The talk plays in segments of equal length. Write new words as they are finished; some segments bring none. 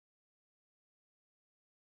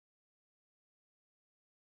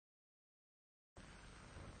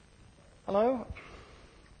Hello.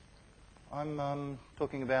 I'm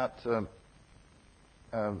talking about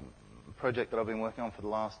a project that I've been working on for the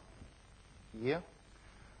last year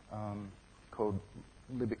called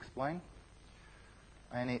libexplain.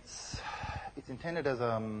 And it's intended as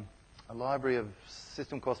a library of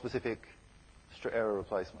system call specific strerror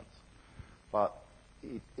replacements. But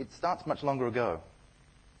it starts much longer ago.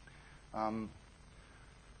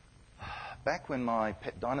 Back when my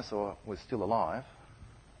pet dinosaur was still alive,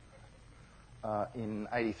 in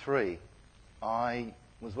 '83, I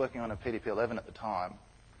was working on a PDP-11 at the time,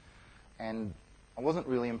 and I wasn't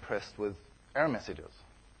really impressed with error messages.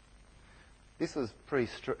 This was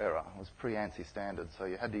pre-strerror, it was pre-ANSI standard, so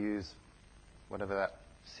you had to use whatever that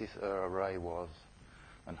sys array was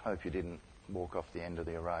and hope you didn't walk off the end of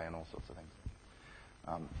the array and all sorts of things.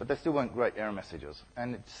 But they still weren't great error messages.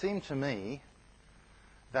 And it seemed to me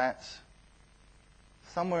that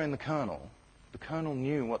somewhere in the kernel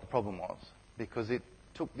knew what the problem was, because it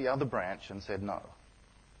took the other branch and said no.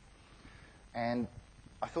 And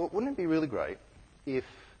I thought, wouldn't it be really great if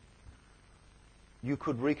you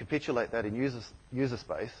could recapitulate that in user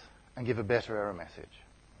space and give a better error message?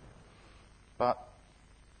 But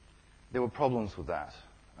there were problems with that.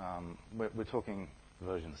 We're talking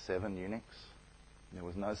version 7 Unix. There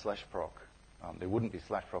was no /proc. There wouldn't be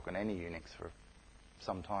 /proc on any Unix for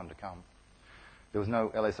some time to come. There was no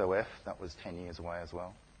LSOF. That was 10 years away as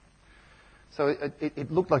well. So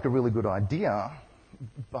it looked like a really good idea,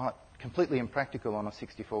 but completely impractical on a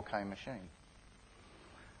 64K machine.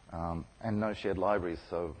 And no shared libraries,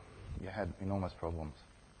 so you had enormous problems.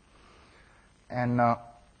 And I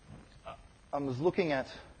was looking at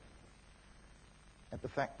the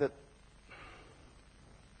fact that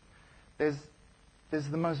there's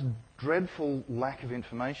the most dreadful lack of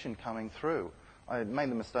information coming through. I had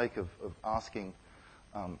made the mistake of asking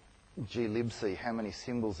glibc how many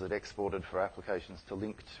symbols it exported for applications to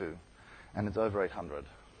link to, and it's over 800.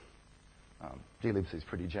 glibc is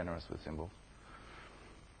pretty generous with symbols.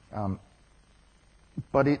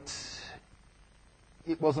 But it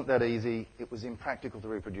wasn't that easy. It was impractical to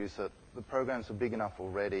reproduce it. The programs were big enough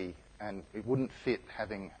already, and it wouldn't fit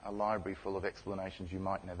having a library full of explanations you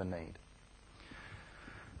might never need.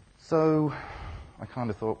 So I kind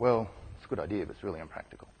of thought, well, it's a good idea, but it's really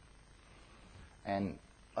impractical. And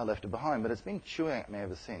I left it behind, but it's been chewing at me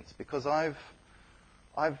ever since, because I've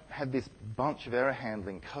had this bunch of error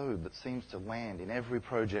handling code that seems to land in every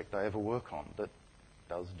project I ever work on that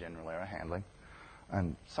does general error handling,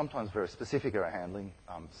 and sometimes very specific error handling,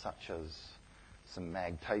 such as some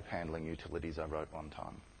mag tape handling utilities I wrote one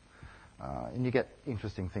time. And you get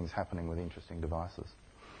interesting things happening with interesting devices.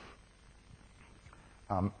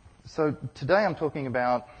 So today I'm talking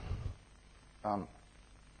about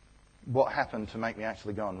what happened to make me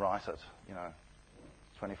actually go and write it,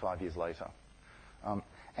 25 years later.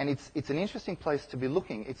 And it's an interesting place to be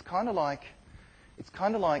looking. It's kind of like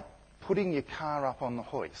putting your car up on the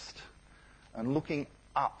hoist and looking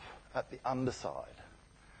up at the underside.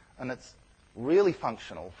 And it's really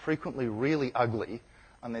functional, frequently really ugly,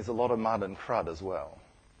 and there's a lot of mud and crud as well.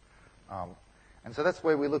 And so that's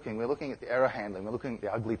where we're looking. We're looking at the error handling. We're looking at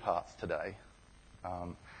the ugly parts today,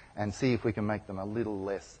 and see if we can make them a little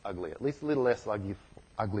less ugly, at least a little less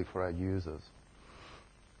ugly for our users.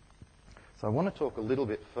 So I want to talk a little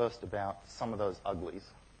bit first about some of those uglies.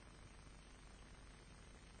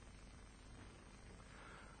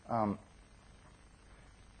 Error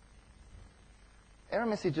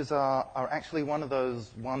messages are actually one of those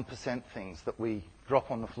 1% things that we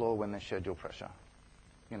drop on the floor when there's schedule pressure.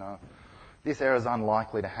 This error is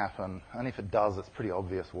unlikely to happen, and if it does, it's pretty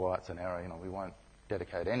obvious why it's an error. We won't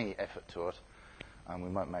dedicate any effort to it, and we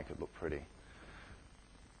won't make it look pretty.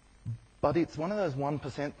 But it's one of those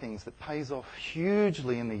 1% things that pays off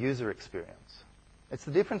hugely in the user experience. It's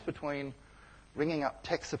the difference between ringing up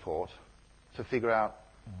tech support to figure out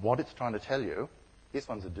what it's trying to tell you. This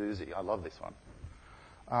one's a doozy. I love this one.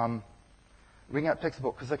 Ring up tech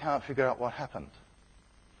support because they can't figure out what happened.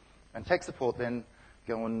 And tech support then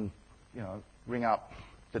go and ring up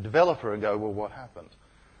the developer and go, well, what happened?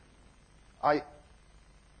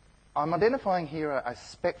 I'm identifying here a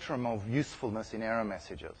spectrum of usefulness in error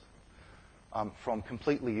messages, from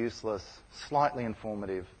completely useless, slightly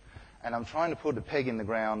informative, and I'm trying to put a peg in the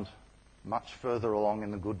ground much further along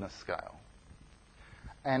in the goodness scale.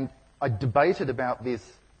 And I debated about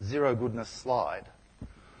this zero goodness slide.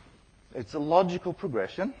 It's a logical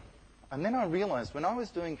progression. And then I realized when I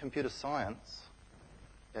was doing computer science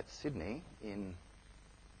at Sydney in,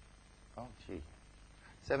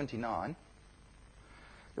 79,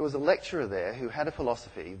 there was a lecturer there who had a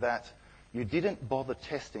philosophy that you didn't bother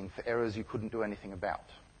testing for errors you couldn't do anything about.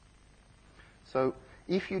 So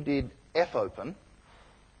if you did fopen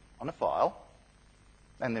on a file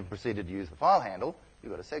and then proceeded to use the file handle, you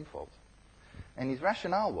got a seg fault. And his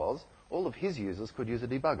rationale was all of his users could use a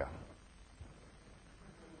debugger.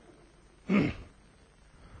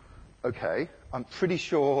 Okay, I'm pretty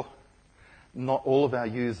sure not all of our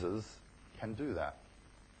users can do that.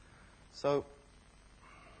 So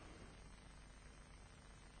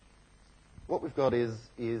what we've got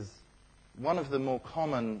is one of the more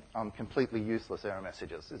common completely useless error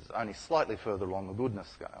messages. This is only slightly further along the goodness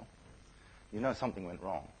scale. You know something went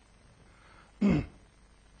wrong.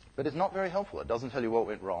 But it's not very helpful. It doesn't tell you what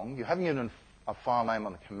went wrong. You haven't given a file name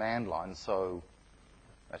on the command line, so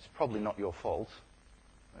that's probably not your fault.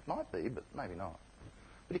 It might be, but maybe not.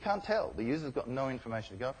 But you can't tell. The user's got no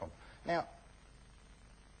information to go from. Now,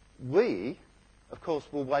 we, of course,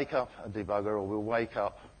 will wake up a debugger, or we'll wake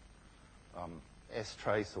up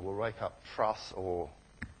strace, or we'll wake up truss, or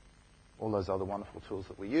all those other wonderful tools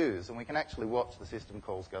that we use, and we can actually watch the system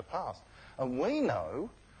calls go past. And we know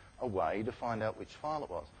a way to find out which file it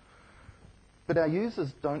was. But our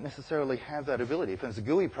users don't necessarily have that ability. If it's a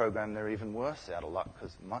GUI program, they're even worse out of luck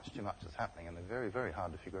because much too much is happening, and they're very, very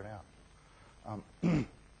hard to figure it out.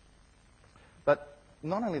 But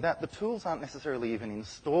not only that, the tools aren't necessarily even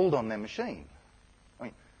installed on their machine. I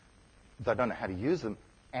mean, they don't know how to use them,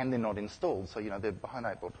 and they're not installed, so, they're behind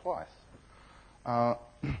 8 ball twice.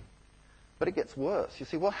 But it gets worse. You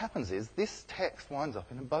see, what happens is this text winds up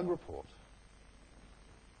in a bug report.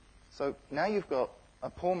 So now you've got a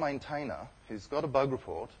poor maintainer who's got a bug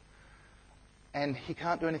report, and he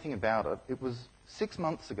can't do anything about it. It was 6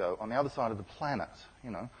 months ago on the other side of the planet,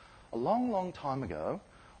 a long, long time ago,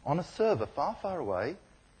 on a server far, far away,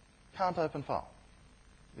 can't open file.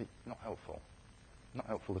 It's not helpful. Not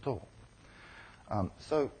helpful at all.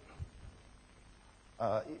 So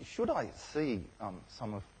should I see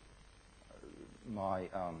some of my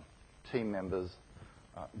team members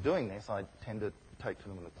doing this, I tend to take to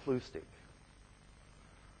them with a clue stick.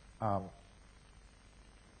 And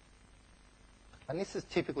this is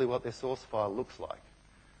typically what their source file looks like.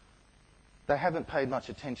 They haven't paid much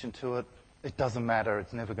attention to it. It doesn't matter.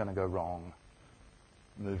 It's never going to go wrong.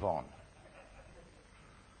 Move on.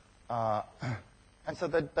 And so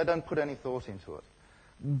they don't put any thought into it.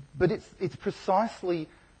 But it's precisely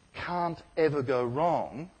can't ever go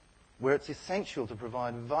wrong where it's essential to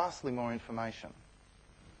provide vastly more information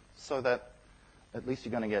so that at least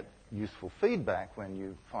you're going to get useful feedback when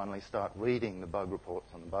you finally start reading the bug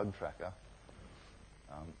reports on the bug tracker.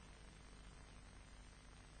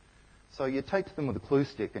 So you take to them with a clue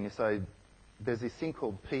stick and you say, there's this thing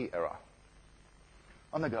called P error.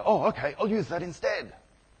 And they go, oh, okay, I'll use that instead.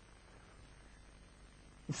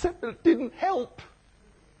 Except that it didn't help.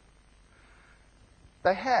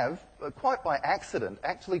 They have, quite by accident,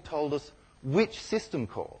 actually told us which system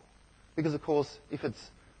call. Because, of course, if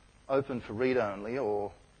it's open for read-only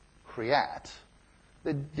or create,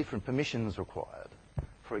 there are different permissions required,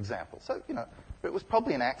 for example. So, it was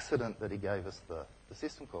probably an accident that he gave us the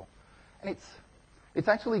system call. And it's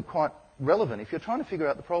actually quite relevant. If you're trying to figure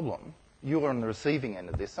out the problem, you're on the receiving end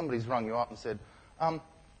of this. Somebody's rung you up and said,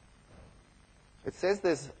 it says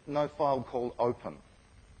there's no file called open.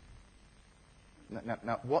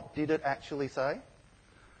 Now, what did it actually say?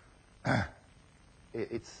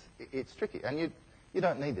 It's tricky, and you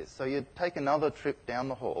don't need this. So you take another trip down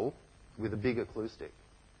the hall with a bigger clue stick.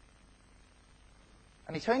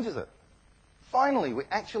 And he changes it. Finally, we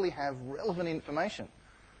actually have relevant information.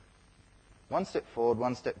 One step forward,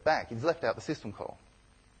 one step back. He's left out the system call.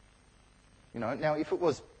 Now, if it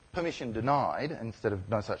was permission denied instead of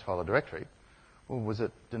no such file or directory, well, was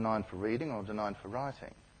it denied for reading or denied for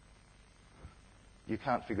writing? You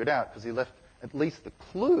can't figure it out because he left at least the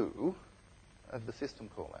clue of the system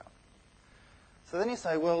call out. So then you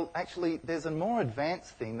say, well, actually, there's a more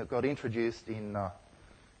advanced thing that got introduced in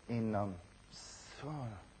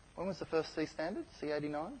when was the first C standard?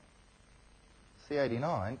 C89?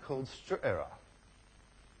 C89 called strerror.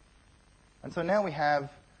 And so now we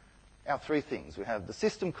have our three things. We have the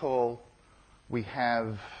system call, we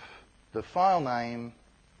have the file name,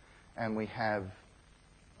 and we have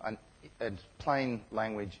a plain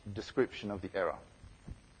language description of the error.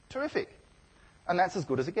 Terrific. And that's as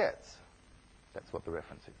good as it gets. That's what the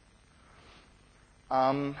reference is.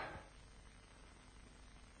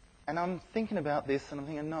 And I'm thinking about this, and I'm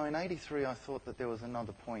thinking, no, in 83 I thought that there was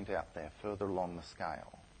another point out there further along the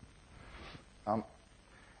scale.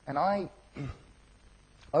 And I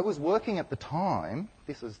was working at the time,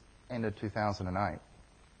 this was ended 2008. I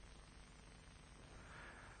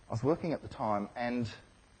was working at the time, and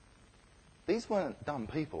these weren't dumb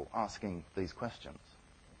people asking these questions.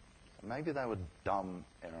 Maybe they were dumb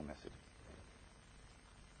error messages.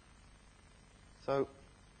 So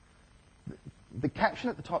the caption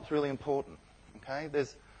at the top is really important. Okay,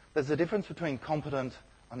 there's a difference between competent,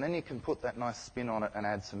 and then you can put that nice spin on it and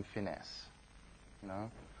add some finesse. You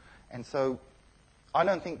know, and so I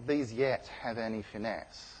don't think these yet have any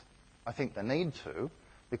finesse. I think they need to,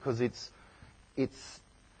 because it's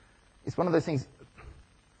one of those things.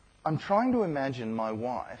 I'm trying to imagine my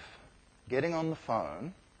wife getting on the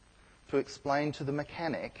phone to explain to the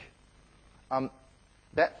mechanic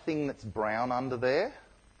that thing that's brown under there.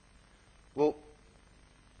 Well,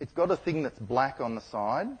 it's got a thing that's black on the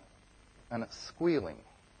side, and it's squealing.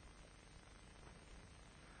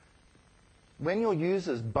 When your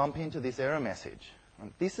users bump into this error message,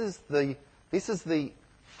 this is the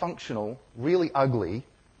functional, really ugly,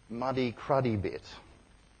 muddy, cruddy bit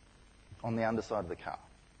on the underside of the car.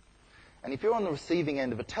 And if you're on the receiving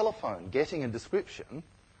end of a telephone getting a description,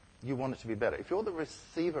 you want it to be better. If you're the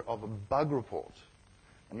receiver of a bug report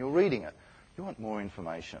and you're reading it, you want more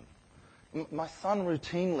information. My son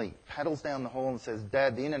routinely paddles down the hall and says,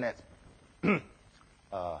 "Dad, the internet's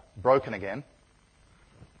broken again."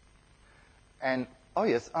 And, oh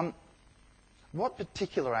yes, what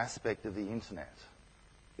particular aspect of the internet?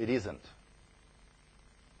 It isn't.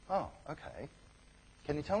 Oh, okay.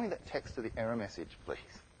 Can you tell me that text of the error message, please?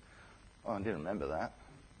 Oh, I didn't remember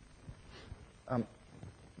that.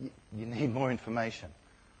 You need more information.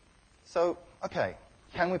 So, okay,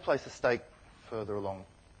 can we place a stake further along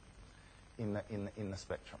in the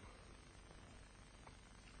spectrum?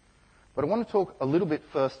 But I want to talk a little bit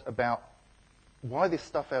first about why this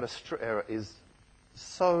stuff out of strerror is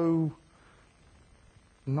so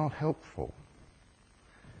not helpful.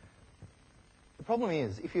 The problem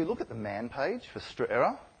is, if you look at the man page for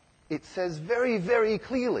strerror, it says very, very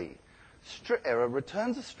clearly, strerror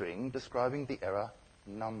returns a string describing the error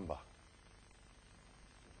number.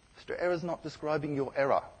 Strerror is not describing your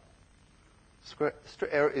error.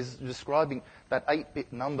 Strerror is describing that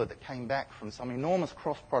 8-bit number that came back from some enormous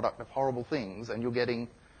cross product of horrible things, and you're getting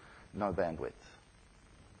no bandwidth.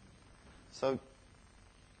 So,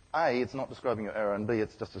 A, it's not describing your error, and B,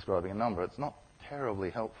 it's just describing a number. It's not terribly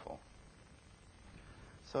helpful.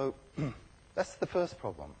 So, that's the first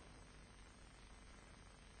problem.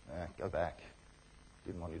 Go back.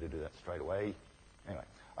 Didn't want you to do that straight away.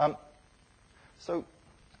 Anyway. So,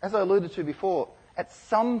 as I alluded to before, at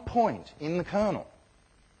some point in the kernel,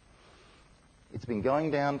 it's been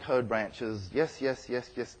going down code branches, yes, yes, yes,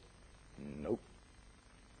 yes, nope.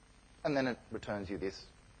 And then it returns you this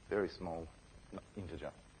very small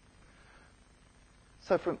integer.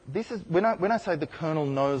 So when I say the kernel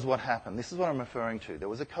knows what happened, this is what I'm referring to. There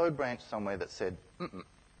was a code branch somewhere that said, mm-mm.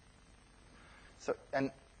 So, and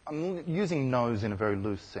I'm using knows in a very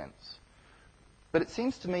loose sense. But it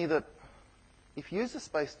seems to me that if user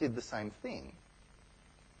space did the same thing,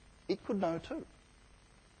 it could know too.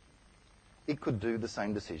 It could do the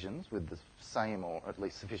same decisions with the same or at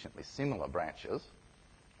least sufficiently similar branches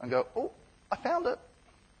and go, oh, I found it.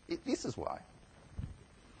 This is why.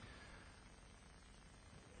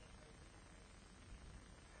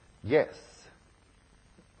 Yes.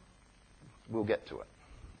 We'll get to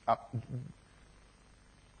it.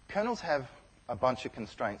 Kernels have a bunch of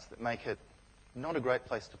constraints that make it not a great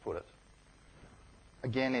place to put it.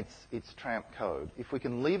 Again, it's tramp code. If we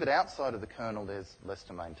can leave it outside of the kernel, there's less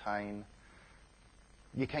to maintain.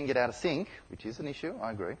 You can get out of sync, which is an issue,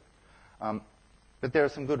 I agree. But there are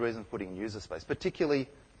some good reasons for putting in user space, particularly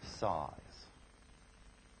size.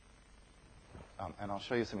 And I'll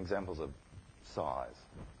show you some examples of size.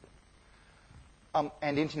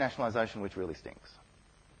 And internationalization, which really stinks.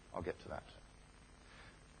 I'll get to that.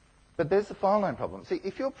 But there's the file name problem. See,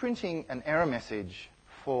 if you're printing an error message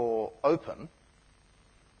for open,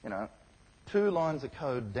 2 lines of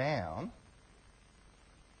code down,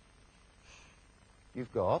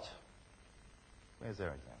 you've got, where's their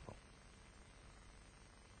example?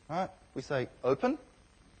 All right, we say open,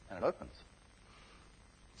 and it opens.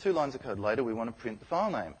 2 lines of code later, we want to print the file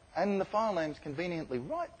name. And the file name's conveniently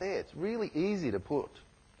right there. It's really easy to put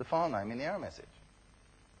the file name in the error message.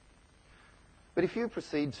 But if you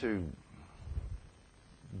proceed to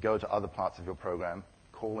go to other parts of your program,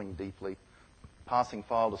 calling deeply, passing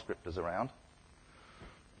file descriptors around,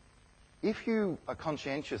 if you are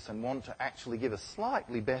conscientious and want to actually give a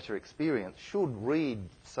slightly better experience, should read,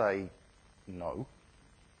 say, no,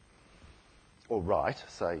 or write,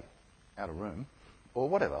 say, out of room, or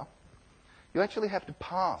whatever, you actually have to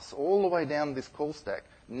pass all the way down this call stack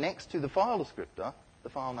next to the file descriptor, the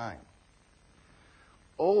file name.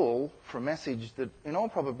 All for a message that, in all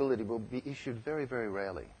probability, will be issued very, very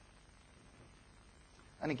rarely.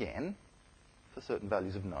 And again, for certain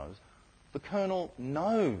values of knows, the kernel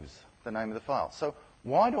knows the name of the file. So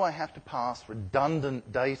why do I have to pass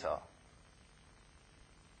redundant data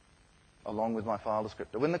along with my file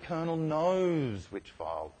descriptor when the kernel knows which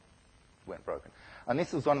file went broken? And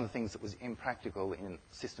this was one of the things that was impractical in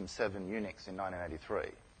System 7 Unix in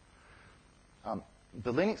 1983.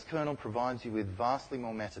 The Linux kernel provides you with vastly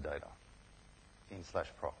more metadata in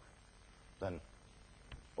 /proc than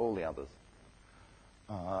all the others.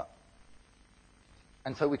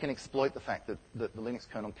 And so we can exploit the fact that the Linux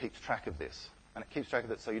kernel keeps track of this. And it keeps track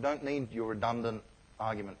of it, so you don't need your redundant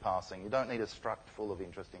argument passing. You don't need a struct full of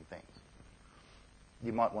interesting things.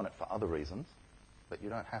 You might want it for other reasons, but you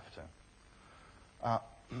don't have to.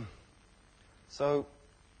 So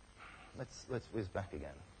let's whiz back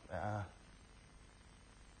again.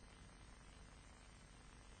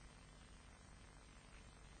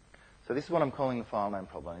 So this is what I'm calling the file name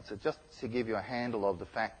problem. It's just to give you a handle of the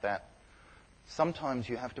fact that sometimes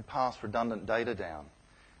you have to pass redundant data down.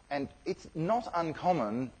 And it's not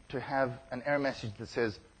uncommon to have an error message that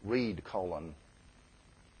says read : no,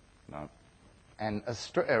 and a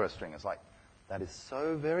error string. It's like, that is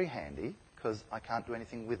so very handy because I can't do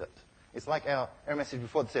anything with it. It's like our error message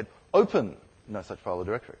before that said open no such file or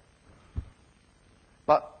directory.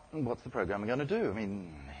 But what's the programmer going to do? I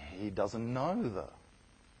mean, he doesn't know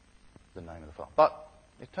the name of the file. But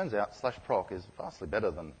it turns out /proc is vastly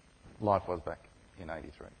better than life was back in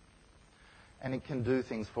 83. And it can do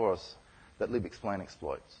things for us that libexplain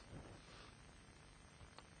exploits.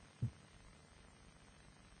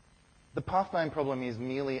 The path name problem is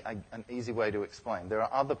merely an easy way to explain. There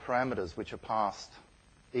are other parameters which are passed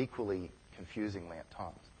equally confusingly at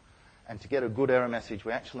times. And to get a good error message,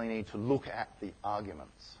 we actually need to look at the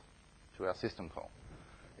arguments to our system call.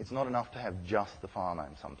 It's not enough to have just the file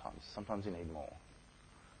name sometimes. Sometimes you need more.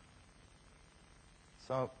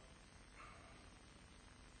 So,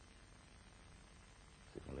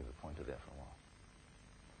 see if we can leave a pointer there for a while.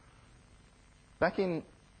 Back in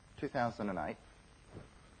 2008,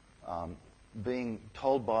 being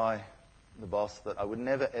told by the boss that I would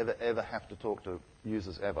never, ever, ever have to talk to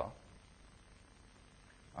users ever.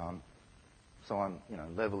 So I'm,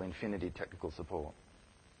 level infinity technical support.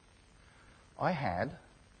 I had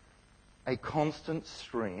a constant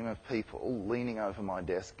stream of people leaning over my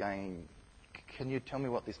desk going, can you tell me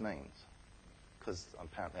what this means? Because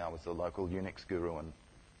apparently I was the local Unix guru and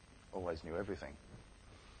always knew everything.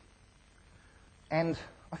 And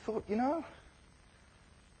I thought,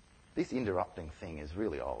 this interrupting thing is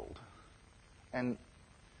really old. And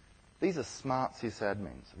these are smart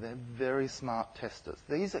sysadmins. They're very smart testers.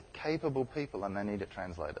 These are capable people and they need it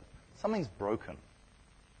translated. Something's broken.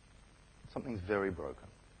 Something's very broken.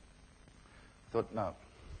 I thought, no.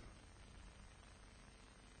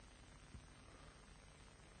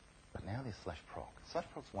 But now there's /proc.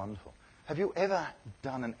 /proc's wonderful. Have you ever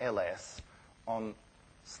done an ls on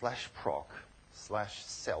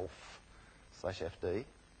 /proc/self/fd?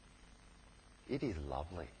 It is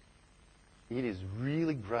lovely. It is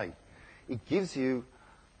really great. It gives you,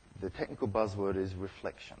 the technical buzzword is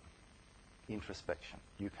reflection, introspection.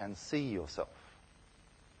 You can see yourself.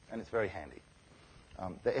 And it's very handy.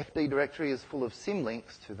 The FD directory is full of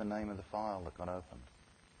symlinks to the name of the file that got opened.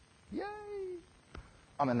 Yay!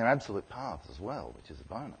 I mean, they're absolute paths as well, which is a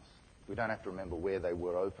bonus. We don't have to remember where they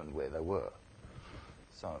were opened, where they were.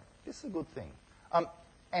 So this is a good thing.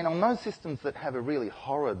 And on those systems that have a really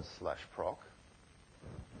horrid /proc,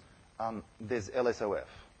 there's LSOF,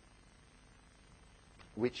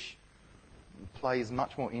 which plays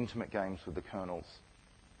much more intimate games with the kernel's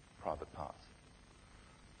private parts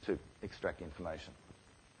to extract information.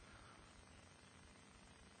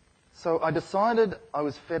 So I decided I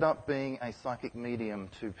was fed up being a psychic medium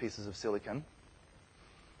to pieces of silicon.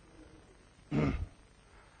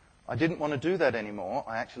 I didn't want to do that anymore.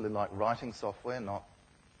 I actually like writing software, not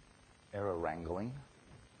error wrangling.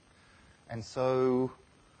 And so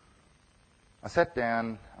I sat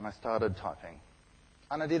down and I started typing.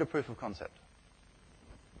 And I did a proof of concept.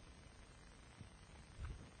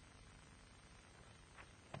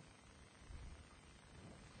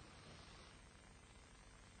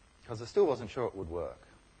 Because I still wasn't sure it would work.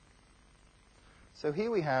 So here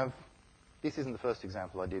we have, this isn't the first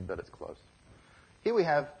example I did, but it's close. Here we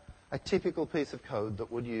have a typical piece of code that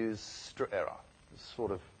would use strerror,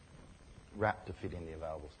 sort of wrap to fit in the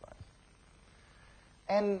available space.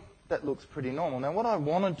 And that looks pretty normal. Now, what I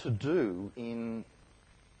wanted to do in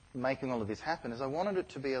making all of this happen is I wanted it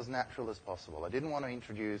to be as natural as possible. I didn't want to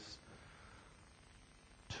introduce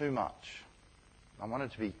too much. I wanted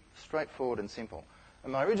it to be straightforward and simple.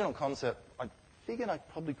 And my original concept, I figured I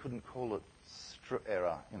probably couldn't call it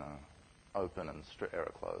strerror, open and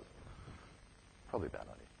strerror close. Probably a bad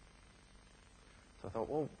idea. So I thought,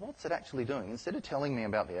 well, what's it actually doing? Instead of telling me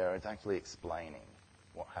about the error, it's actually explaining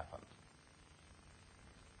what happened.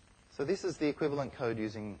 So this is the equivalent code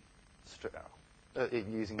using strerror,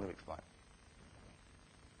 using libexplain.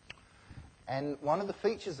 And one of the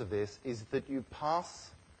features of this is that you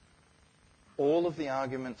pass all of the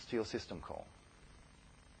arguments to your system call.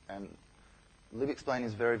 And libexplain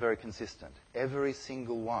is very, very consistent. Every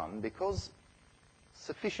single one, because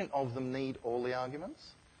sufficient of them need all the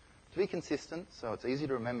arguments. To be consistent, so it's easy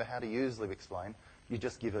to remember how to use libexplain, you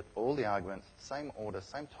just give it all the arguments, same order,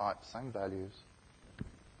 same type, same values.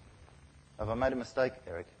 Have I made a mistake,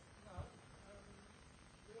 Eric?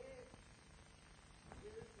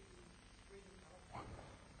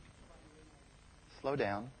 Slow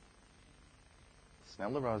down.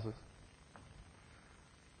 Smell the roses.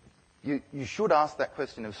 You should ask that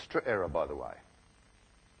question of strerror, by the way.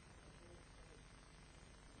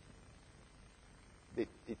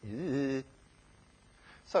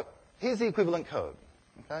 So here's the equivalent code,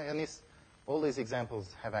 okay? And all these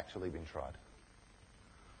examples have actually been tried.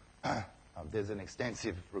 There's an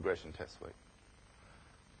extensive regression test suite.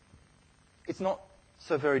 It's not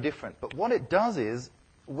so very different, but what it does is,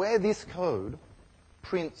 where this code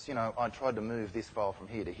prints, I tried to move this file from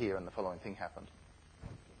here to here and the following thing happened.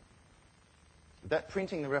 That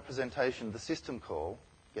printing the representation, the system call,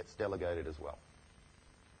 gets delegated as well.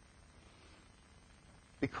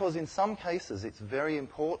 Because in some cases, it's very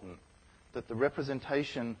important that the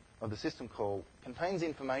representation of the system call contains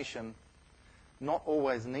information not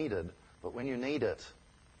always needed, but when you need it,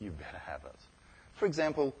 you better have it. For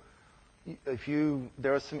example,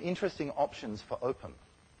 there are some interesting options for open,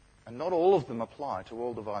 and not all of them apply to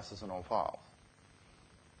all devices and all files.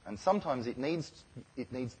 And sometimes it needs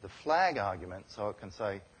the flag argument, so it can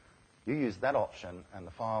say, you use that option, and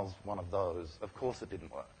the file's one of those. Of course it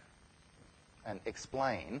didn't work. And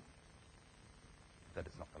explain that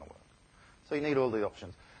it's not going to work. So you need all the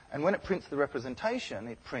options. And when it prints the representation,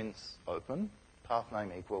 it prints open, path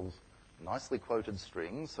name equals, nicely quoted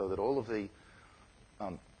strings, so that all of the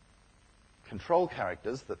control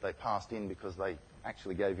characters that they passed in because they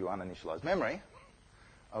actually gave you uninitialized memory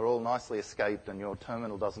are all nicely escaped, and your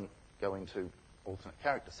terminal doesn't go into alternate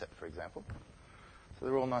character set, for example. So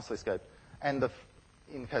they're all nicely escaped. And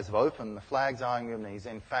in the case of open, the flags argument is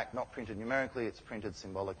in fact not printed numerically, it's printed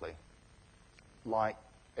symbolically, like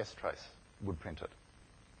strace would print it.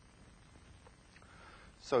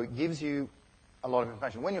 So it gives you a lot of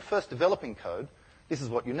information. When you're first developing code, this is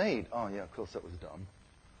what you need. Oh, yeah, of course, that was dumb.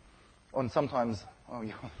 And sometimes, oh,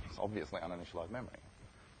 yeah, it's obviously uninitialized memory.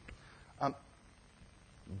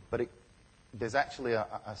 But there's actually a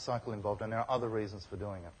cycle involved, and there are other reasons for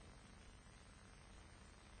doing it.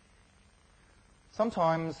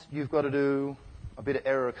 Sometimes you've got to do a bit of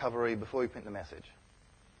error recovery before you print the message.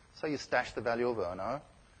 So you stash the value of Erno,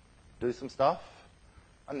 do some stuff,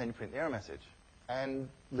 and then you print the error message. And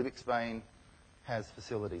libexplain has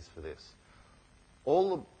facilities for this.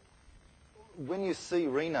 When you see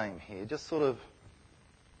rename here, just sort of,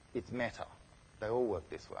 it's meta. They all work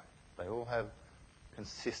this way. They all have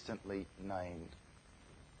consistently named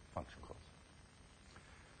function calls.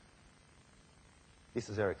 This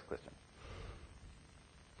is Eric's question.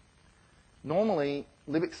 Normally,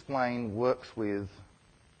 libexplain works with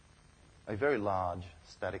a very large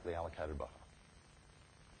statically allocated buffer.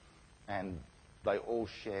 And they all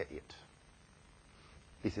share it.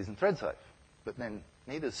 This isn't thread safe, but then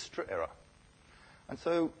neither is strerror. And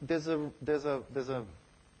so there's a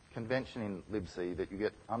convention in libc that you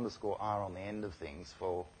get _r on the end of things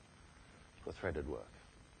for threaded work.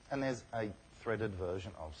 And there's a threaded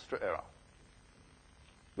version of strerror,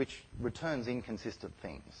 which returns inconsistent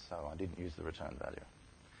things, so I didn't use the return value.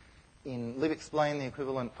 In libexplain, the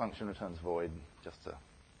equivalent function returns void, just to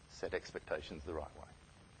set expectations the right way.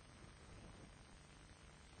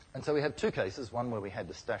 And so we have two cases, one where we had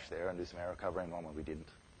to stash there and do some error recovery, and one where we didn't.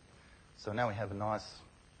 So now we have a nice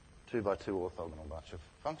 2x2 orthogonal bunch of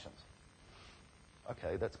functions.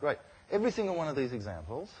 Okay, that's great. Every single one of these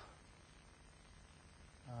examples,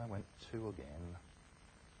 I went 2 again.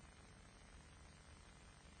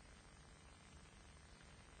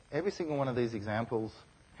 Every single one of these examples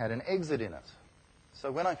had an exit in it.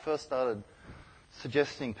 So when I first started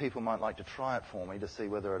suggesting people might like to try it for me to see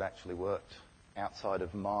whether it actually worked outside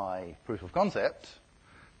of my proof of concept,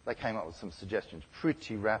 they came up with some suggestions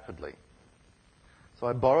pretty rapidly. So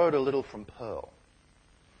I borrowed a little from Perl.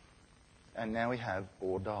 And now we have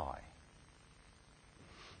or die.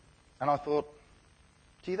 And I thought,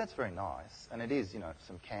 gee, that's very nice. And it is,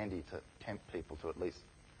 some candy to tempt people to at least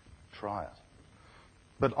try it.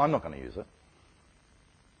 But I'm not going to use it.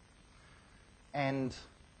 And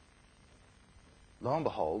lo and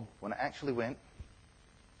behold, when I actually went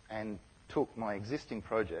and took my existing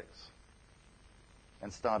projects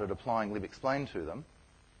and started applying libexplain to them,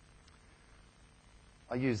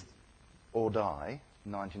 I used or die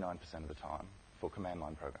 99% of the time for command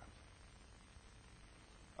line programs.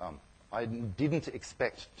 I didn't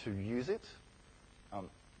expect to use it.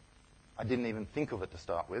 I didn't even think of it to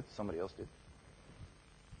start with. Somebody else did.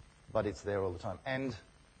 But it's there all the time. And,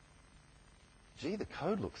 gee, the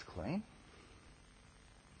code looks clean.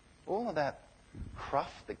 All of that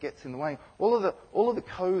cruft that gets in the way, all of the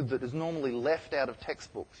code that is normally left out of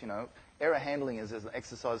textbooks, error handling is as an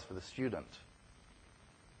exercise for the student.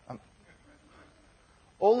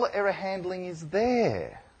 All the error handling is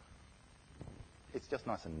there. It's just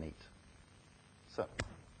nice and neat. So,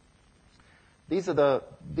 this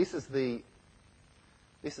is the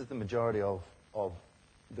majority of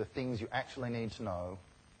the things you actually need to know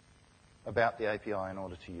about the API in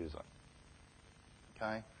order to use it.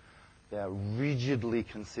 Okay? They are rigidly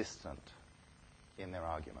consistent in their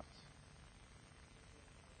arguments.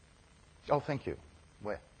 Oh, thank you.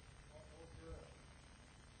 Where?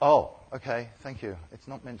 Oh, okay, thank you. It's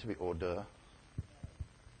not meant to be order.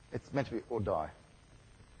 It's meant to be or die.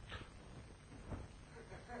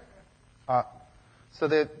 So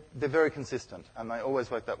they're very consistent, and they always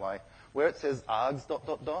work that way. Where it says args ...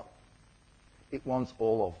 it wants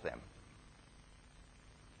all of them.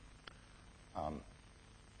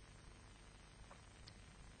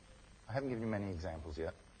 I haven't given you many examples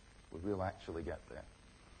yet. We will actually get there.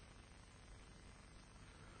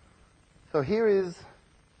 So here is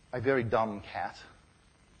a very dumb cat.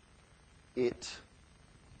 It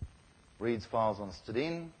reads files on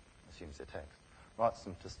stdin, assumes they're text, writes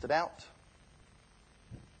them to stdout,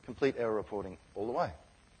 complete error reporting all the way.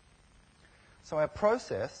 So our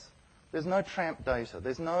process, there's no tramp data.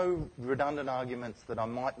 There's no redundant arguments that I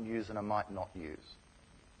might use and I might not use.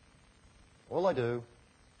 All I do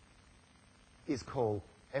is call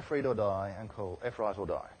fread or die and call fwrite or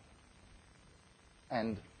die.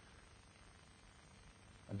 And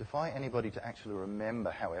I defy anybody to actually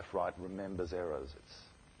remember how fwrite remembers errors.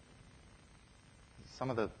 Some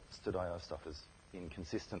of the std.io stuff is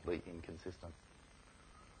inconsistently inconsistent.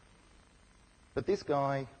 But this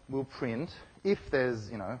guy will print, if there's,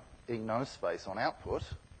 no space on output,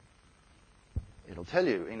 it'll tell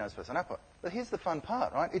you no space on output. But here's the fun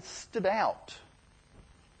part, right? It's stdout.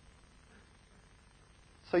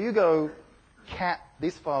 So you go cat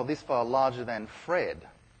this file larger than Fred.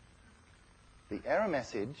 The error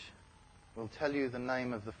message will tell you the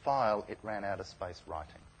name of the file it ran out of space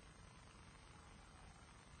writing.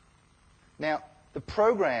 Now, the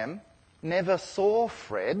program never saw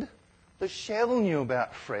Fred. The shell knew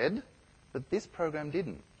about Fred, but this program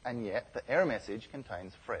didn't. And yet, the error message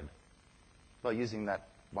contains Fred by using that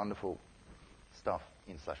wonderful stuff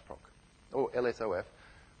in /proc or lsof.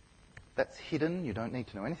 That's hidden. You don't need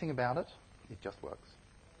to know anything about it. It just works.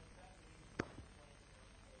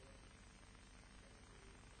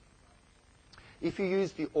 If you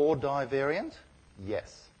use the or die variant,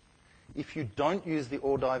 yes. If you don't use the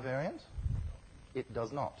or die variant, it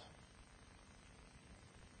does not.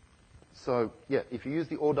 So, yeah, if you use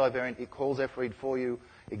the or die variant, it calls fread for you,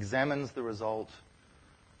 examines the result,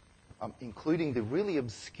 including the really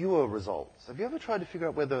obscure results. Have you ever tried to figure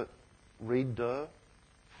out whether readdir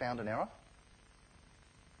found an error?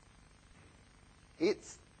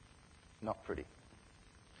 It's not pretty.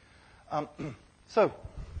 So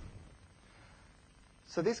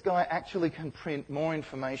this guy actually can print more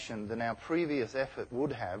information than our previous effort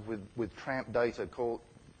would have with tramp data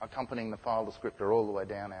accompanying the file descriptor all the way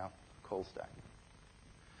down our call stack.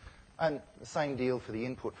 And the same deal for the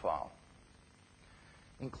input file,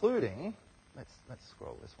 including, let's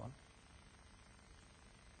scroll this one.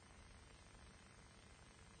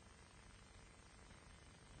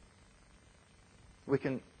 We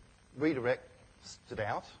can redirect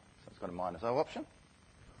stdout, so it's got a -o option.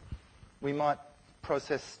 We might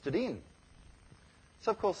process stdin.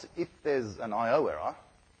 So, of course, if there's an I/O error,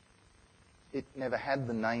 it never had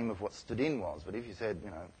the name of what stdin was. But if you said,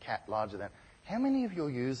 cat larger than, how many of your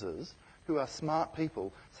users who are smart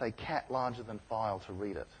people say cat larger than file to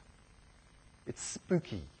read it? It's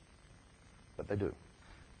spooky, but they do.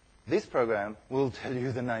 This program will tell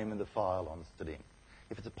you the name of the file on stdin.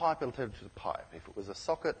 If it's a pipe, it'll tell you it's a pipe. If it was a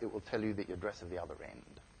socket, it will tell you the address of the other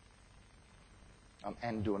end.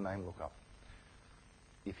 And do a name lookup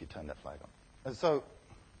if you turn that flag on. And so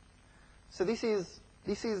this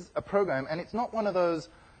is a program, and it's not one of those,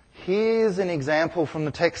 here's an example from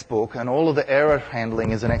the textbook, and all of the error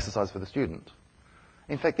handling is an exercise for the student.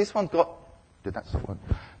 In fact, this one's got,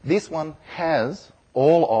 this one has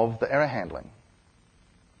all of the error handling.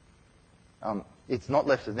 It's not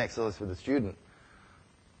left as an exercise for the student,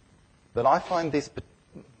 but I find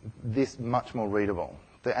this much more readable.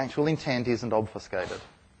 The actual intent isn't obfuscated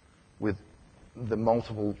with the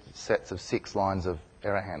multiple sets of 6 lines of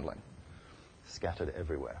error handling scattered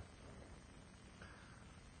everywhere.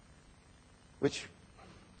 Which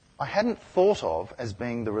I hadn't thought of as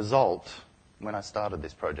being the result when I started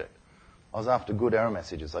this project. I was after good error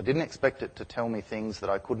messages. I didn't expect it to tell me things that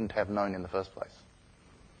I couldn't have known in the first place.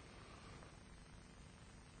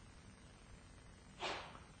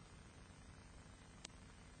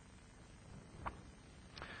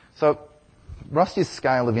 So Rusty's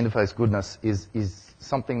scale of interface goodness is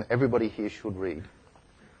something that everybody here should read.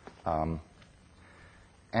 And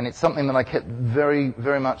it's something that I kept very,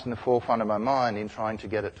 very much in the forefront of my mind in trying to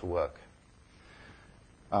get it to work.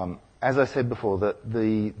 As I said before,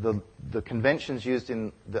 the conventions used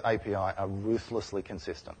in the API are ruthlessly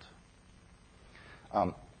consistent.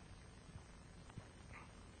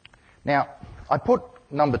 Now, I put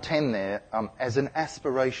number 10 there as an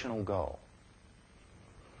aspirational goal.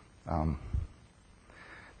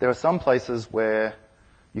 There are some places where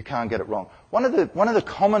you can't get it wrong. One of the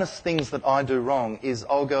commonest things that I do wrong is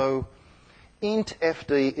I'll go int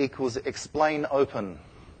fd equals explain open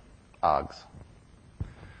args,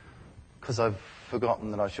 because I've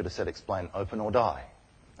forgotten that I should have said explain open or die.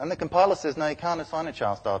 And the compiler says, no, you can't assign a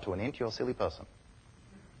char star to an int, you're a silly person.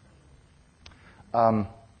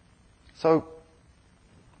 So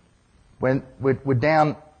when we're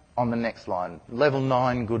down on the next line, level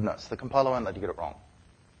 9 goodness. The compiler won't let you get it wrong.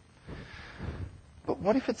 But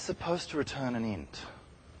what if it's supposed to return an int?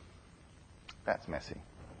 That's messy.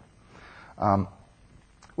 Well,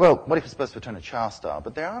 what if it's supposed to return a char star?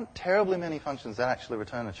 But there aren't terribly many functions that actually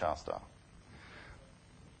return a char star.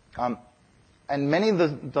 And many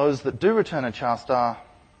of those that do return a char star,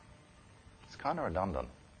 it's kind of redundant.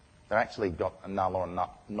 They've actually got a null or a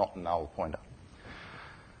not null pointer.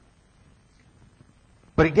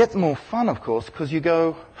 But it gets more fun, of course, because you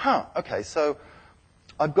go, okay, so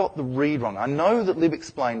I've got the read wrong. I know that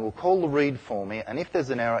libexplain will call the read for me, and if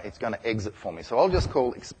there's an error, it's going to exit for me. So I'll just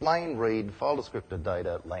call explain read file descriptor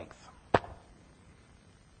data length.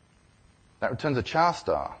 That returns a char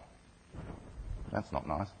star. That's not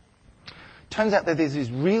nice. Turns out that there's this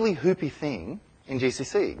really hoopy thing in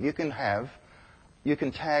GCC. You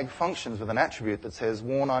can tag functions with an attribute that says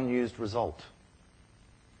warn unused result.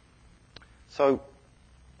 So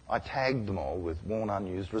I tagged them all with warn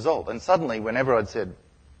unused result. And suddenly, whenever I'd said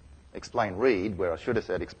explain read, where I should have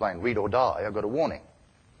said explain read or die, I got a warning.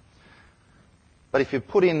 But if you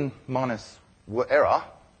put in minus error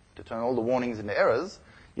to turn all the warnings into errors,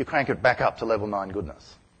 you crank it back up to level 9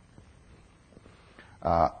 goodness.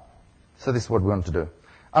 So this is what we want to do.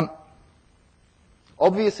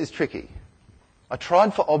 Obvious is tricky. I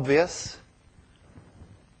tried for obvious,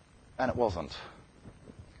 and it wasn't.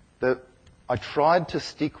 I tried to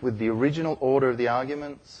stick with the original order of the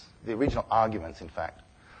arguments, in fact.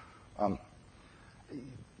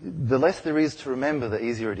 The less there is to remember, the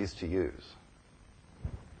easier it is to use.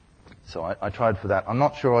 So I tried for that. I'm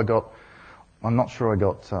not sure I got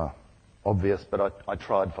obvious, but I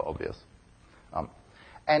tried for obvious.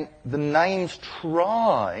 And the names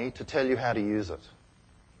try to tell you how to use it.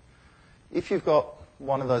 If you've got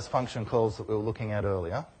one of those function calls that we were looking at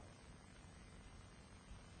earlier,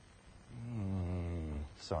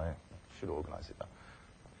 sorry, I should organize it better.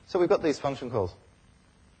 So we've got these function calls.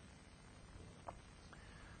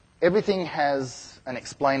 Everything has an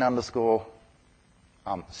explain underscore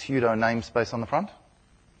pseudo namespace on the front.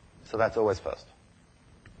 So that's always first.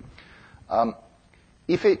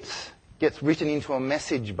 If it gets written into a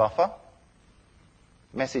message buffer,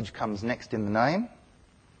 message comes next in the name,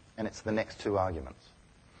 and it's the next 2 arguments.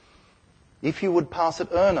 If you would pass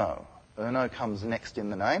it erno comes next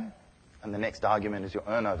in the name, and the next argument is your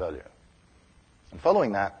erno value. And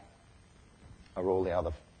following that are all the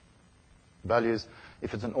other values.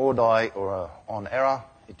 If it's an or die or a on error,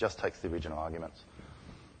 it just takes the original arguments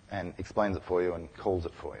and explains it for you and calls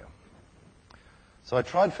it for you. So I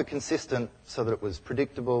tried for consistent so that it was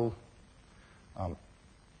predictable, and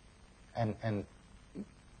I'm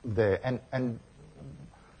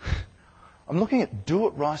looking at do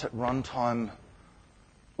it right at runtime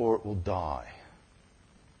or it will die.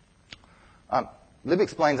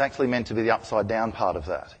 Libexplain's actually meant to be the upside down part of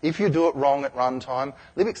that. If you do it wrong at runtime,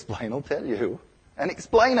 libexplain will tell you and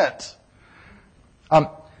explain it.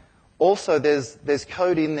 Also, there's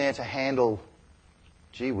code in there to handle,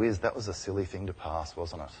 gee whiz, that was a silly thing to pass,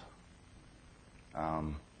 wasn't it?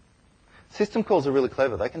 System calls are really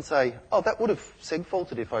clever. They can say, oh, that would have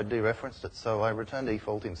seg-faulted if I dereferenced it, so I returned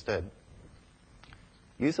default instead.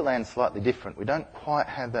 Userland's slightly different. We don't quite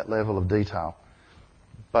have that level of detail.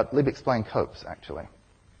 But libexplain copes, actually.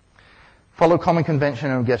 Follow common convention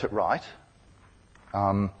and get it right.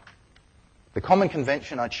 The common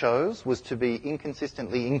convention I chose was to be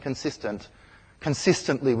inconsistently inconsistent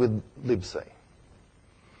consistently with libc.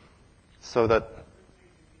 So that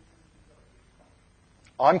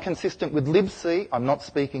I'm consistent with libc, I'm not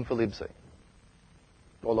speaking for libc.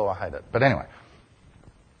 Although I hate it. But anyway.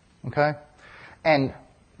 Okay? And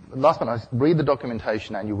last but not least, read the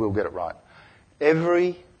documentation and you will get it right.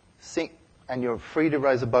 And you're free to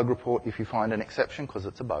raise a bug report if you find an exception, because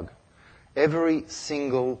it's a bug. Every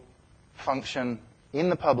single function in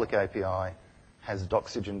the public API has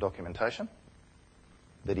Doxygen documentation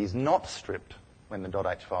that is not stripped when the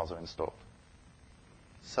 .h files are installed.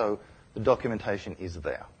 So the documentation is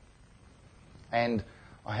there. And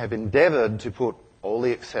I have endeavored to put all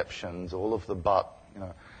the exceptions, all of the but,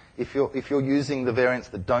 if you're using the variants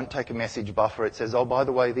that don't take a message buffer, it says, oh, by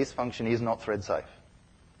the way, this function is not thread safe,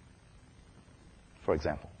 for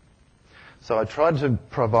example. So I tried to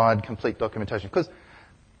provide complete documentation because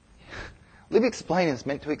libexplain is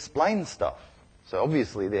meant to explain stuff. So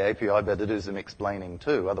obviously the API better do some explaining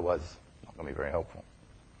too, otherwise it's not going to be very helpful.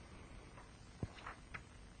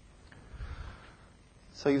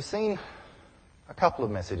 So you've seen a couple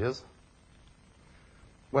of messages.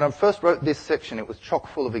 When I first wrote this section, it was chock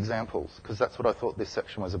full of examples, because that's what I thought this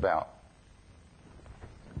section was about.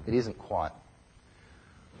 It isn't quite.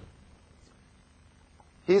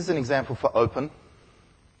 Here's an example for open,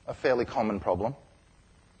 a fairly common problem.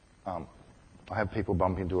 I have people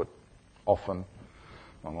bump into it often.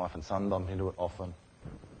 My wife and son bump into it often.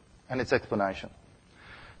 And its explanation.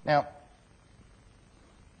 Now,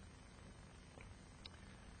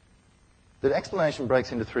 the explanation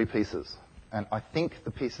breaks into three pieces. And I think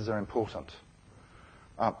the pieces are important.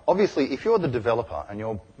 Obviously, if you're the developer and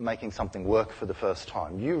you're making something work for the first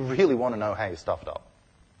time, you really want to know how you stuffed up.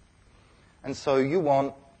 And so you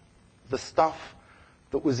want the stuff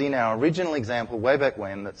that was in our original example way back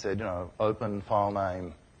when that said, open file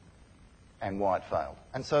name and why it failed.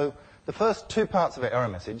 And so the first two parts of our error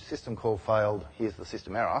message, system call failed, here's the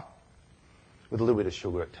system error. With a little bit of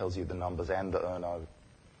sugar, it tells you the numbers and the erno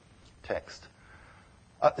text.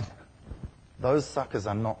 Those suckers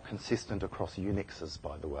are not consistent across Unixes,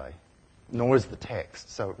 by the way, nor is the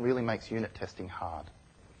text, so it really makes unit testing hard.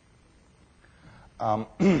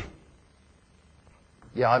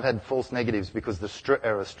 Yeah, I've had false negatives because the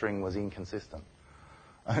strerror string was inconsistent.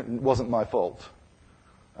 It wasn't my fault.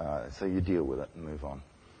 So you deal with it and move on.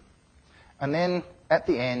 And then at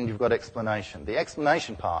the end, you've got explanation. The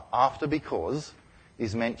explanation part, after because,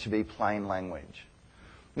 is meant to be plain language.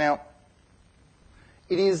 Now,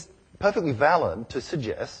 it is perfectly valid to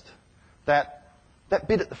suggest that that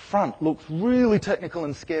bit at the front looks really technical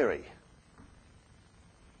and scary,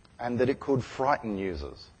 and that it could frighten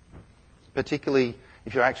users, particularly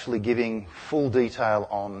if you're actually giving full detail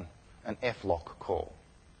on an flock call.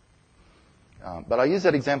 But I use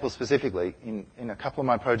that example specifically. In a couple of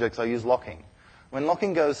my projects, I use locking. When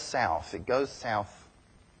locking goes south, it goes south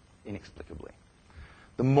inexplicably.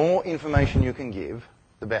 The more information you can give,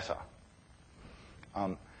 the better.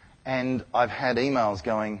 And I've had emails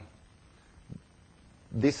going,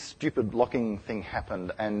 this stupid locking thing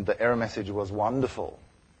happened and the error message was wonderful,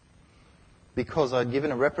 because I'd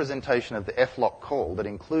given a representation of the flock call that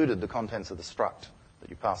included the contents of the struct that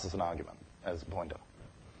you pass as an argument, as a pointer.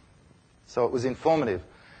 So it was informative.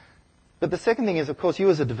 But the second thing is, of course, you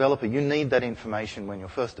as a developer, you need that information when you're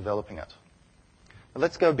first developing it. But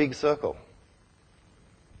let's go big circle.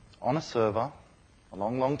 On a server, a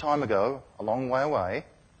long, long time ago, a long way away,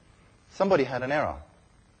 somebody had an error.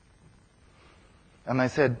 And they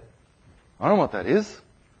said, I don't know what that is.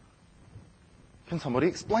 Can somebody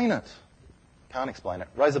explain it? Can't explain it.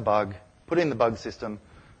 Raise a bug, put it in the bug system,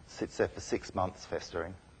 sits there for 6 months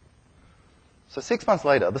festering. So 6 months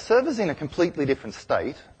later, the server's in a completely different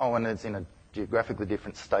state. Oh, and it's in a geographically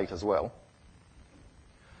different state as well.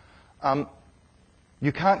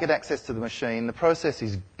 You can't get access to the machine. The process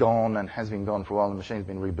is gone and has been gone for a while. The machine's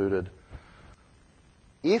been rebooted.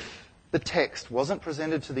 If the text wasn't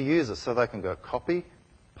presented to the user so they can go copy,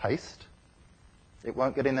 paste, it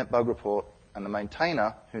won't get in that bug report, and the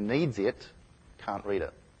maintainer who needs it can't read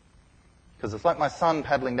it. Because it's like my son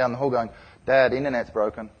paddling down the hall going, Dad, internet's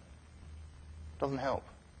broken. Doesn't help.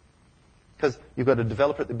 Because you've got a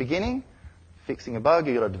developer at the beginning, fixing a bug,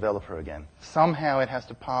 you've got a developer again. Somehow it has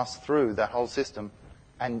to pass through that whole system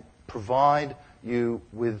and provide you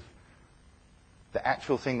with the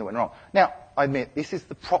actual thing that went wrong. Now, I admit, this is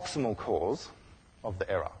the proximal cause of the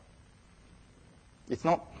error. It's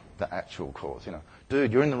not the actual cause,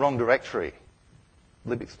 Dude, you're in the wrong directory.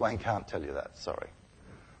 libexplain can't tell you that, sorry.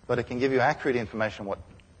 But it can give you accurate information what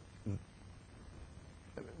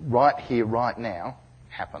right here, right now,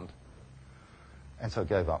 happened. And so it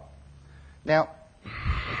gave up. Now,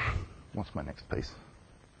 what's my next piece?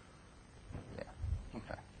 Yeah,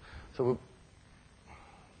 okay. So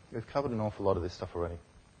we've covered an awful lot of this stuff already.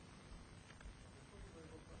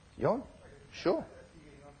 Yeah, sure.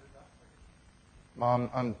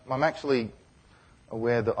 I'm actually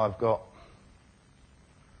aware that I've got...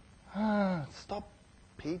 stop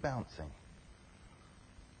p-bouncing.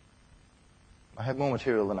 I have more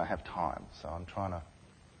material than I have time, so I'm trying to...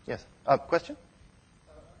 Yes. Question?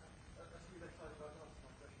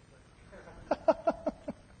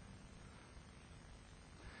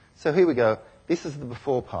 So here we go. This is the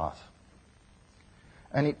before part.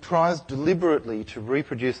 And it tries deliberately to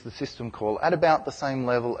reproduce the system call at about the same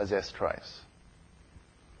level as strace.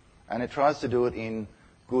 And it tries to do it in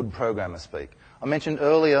good programmer speak. I mentioned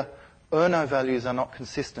earlier, ERNO values are not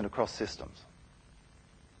consistent across systems.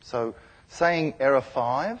 So saying error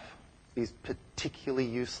 5 is particularly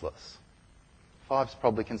useless. 5's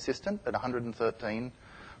probably consistent at 113,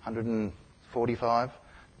 145.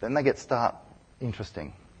 Then they start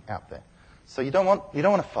interesting out there. So you don't want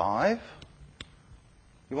a 5.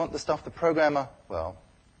 You want the stuff the programmer, well,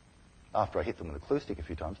 after I hit them with a clue stick a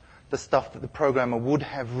few times, the stuff that the programmer would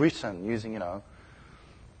have written using,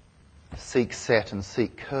 seek set and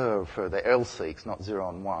seek curve for the L seeks, not 0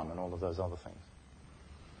 and 1 and all of those other things.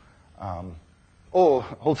 Or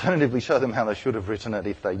alternatively show them how they should have written it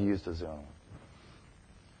if they used a 0 and 1.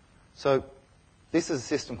 So this is a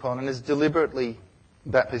system call and is deliberately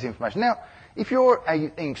that piece of information. Now, if you're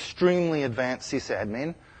an extremely advanced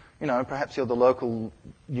sysadmin, perhaps you're the local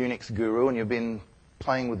Unix guru and you've been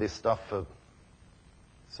playing with this stuff for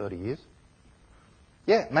 30 years.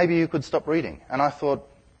 Yeah, maybe you could stop reading. And I thought,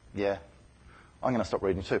 yeah, I'm going to stop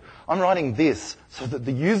reading too. I'm writing this so that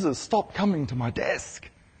the users stop coming to my desk.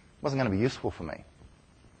 It wasn't going to be useful for me.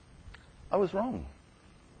 I was wrong.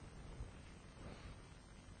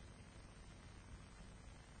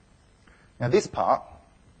 Now this part,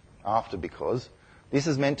 after because, this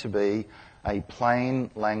is meant to be a plain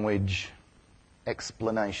language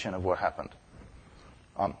explanation of what happened.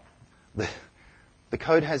 The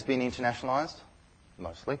code has been internationalized,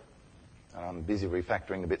 mostly. I'm busy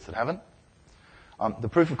refactoring the bits that haven't. The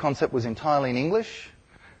proof of concept was entirely in English.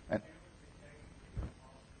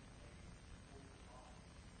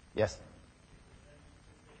 Yes?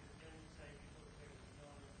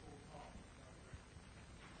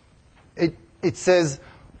 It says,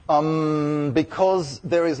 because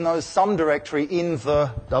there is no sum directory in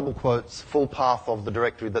the, double quotes, full path of the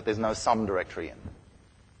directory, that there's no sum directory in.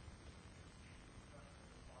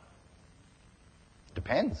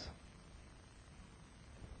 Depends.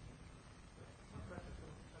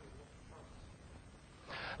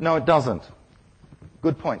 No, it doesn't.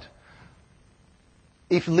 Good point.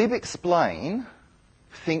 If libexplain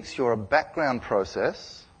thinks you're a background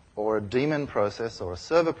process, or a daemon process, or a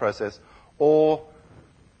server process, or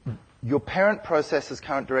your parent process's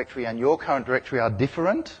current directory and your current directory are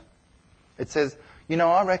different, it says,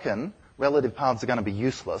 I reckon relative paths are going to be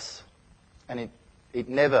useless, and it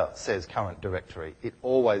never says current directory. It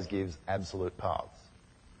always gives absolute paths.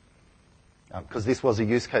 Because this was a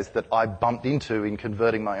use case that I bumped into in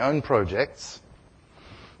converting my own projects,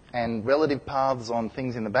 and relative paths on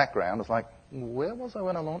things in the background was like, where was I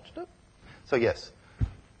when I launched it? So yes,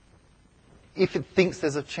 if it thinks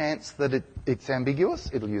there's a chance that it's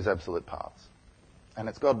ambiguous, it'll use absolute paths. And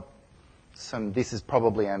it's got this is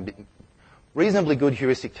probably reasonably good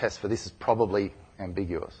heuristic test for this is probably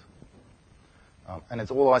ambiguous. And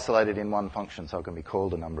it's all isolated in one function, so it can be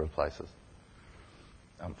called a number of places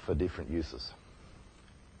for different uses.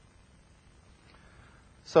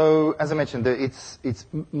 So, as I mentioned, it's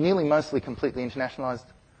nearly mostly completely internationalized.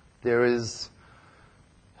 There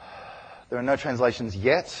are no translations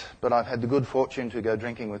yet, but I've had the good fortune to go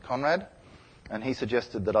drinking with Conrad, and he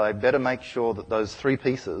suggested that I better make sure that those three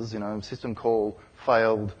pieces, system call,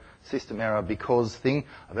 failed, system error, because thing,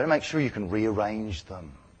 I better make sure you can rearrange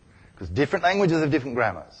them. Because different languages have different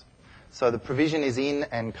grammars. So the provision is in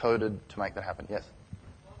and coded to make that happen. Yes?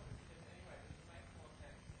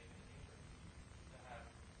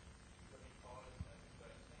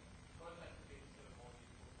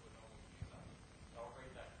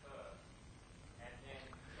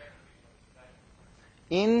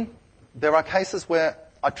 There are cases where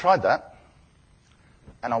I tried that,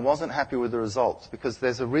 and I wasn't happy with the results, because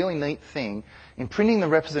there's a really neat thing. In printing the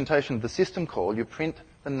representation of the system call, you print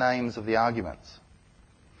the names of the arguments.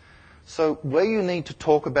 So where you need to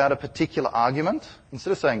talk about a particular argument,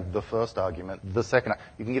 instead of saying the first argument, the second,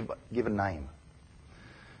 you can give a name.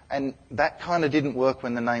 And that kind of didn't work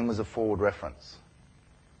when the name was a forward reference.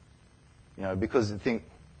 You know, because you think,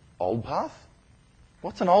 old path?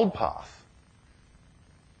 What's an old path?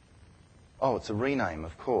 Oh, it's a rename,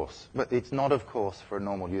 of course. But it's not, of course, for a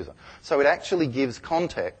normal user. So it actually gives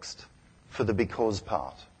context for the because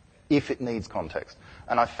part, if it needs context.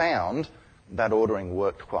 And I found that ordering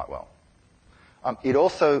worked quite well. It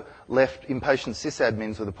also left impatient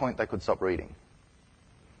sysadmins with a point they could stop reading.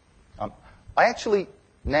 I actually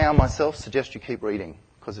now myself suggest you keep reading,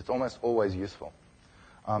 because it's almost always useful.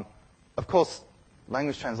 Of course,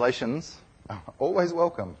 language translations are always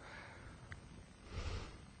welcome.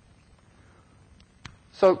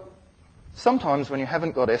 So sometimes when you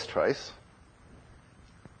haven't got strace,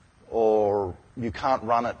 or you can't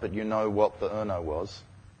run it but you know what the ERNO was,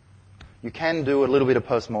 you can do a little bit of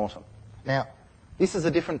post-mortem. Now, this is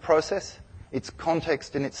a different process. Its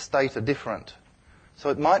context and its state are different. So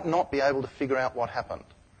it might not be able to figure out what happened,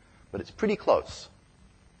 but it's pretty close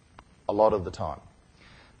a lot of the time.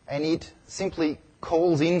 And it simply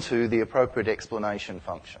calls into the appropriate explanation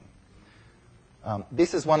function.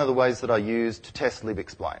 This is one of the ways that I use to test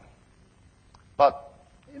libexplain. But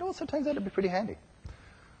it also turns out to be pretty handy.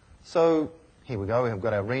 So here we go. We've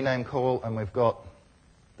got our rename call, and we've got,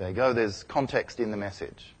 there you go, there's context in the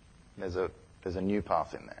message. There's a new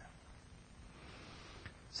path in there.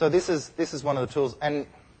 So this is one of the tools, and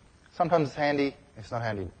sometimes it's handy. If it's not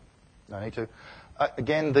handy, no need to.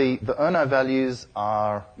 Again, the ERNO values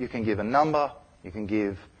are, you can give a number, you can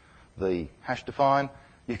give the hash define,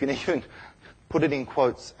 you can even put it in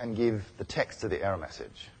quotes and give the text of the error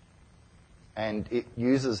message. And it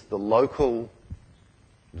uses the local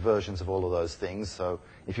versions of all of those things. So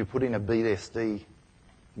if you put in a BSD1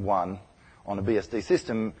 on a BSD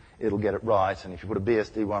system, it'll get it right. And if you put a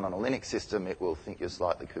BSD1 on a Linux system, it will think you're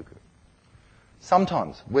slightly cuckoo.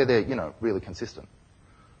 Sometimes, where they're, really consistently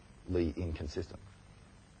inconsistent.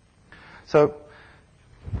 So,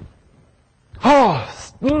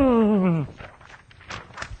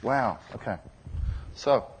 wow, okay.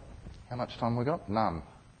 So, how much time we got? None.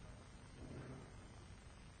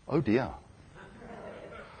 Oh dear.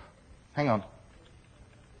 Hang on.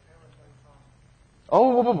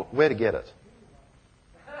 Oh, where to get it?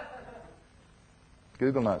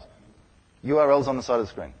 Google knows. URL's on the side of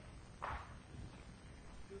the screen.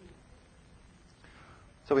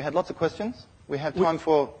 So we had lots of questions. We have time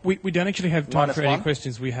for... We don't actually have time for any one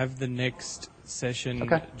questions. We have the next session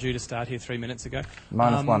due to start here 3 minutes ago.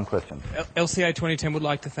 Minus one question. LCA 2010 would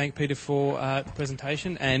like to thank Peter for the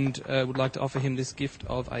presentation and would like to offer him this gift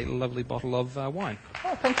of a lovely bottle of wine.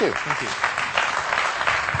 Oh, thank you. Thank you.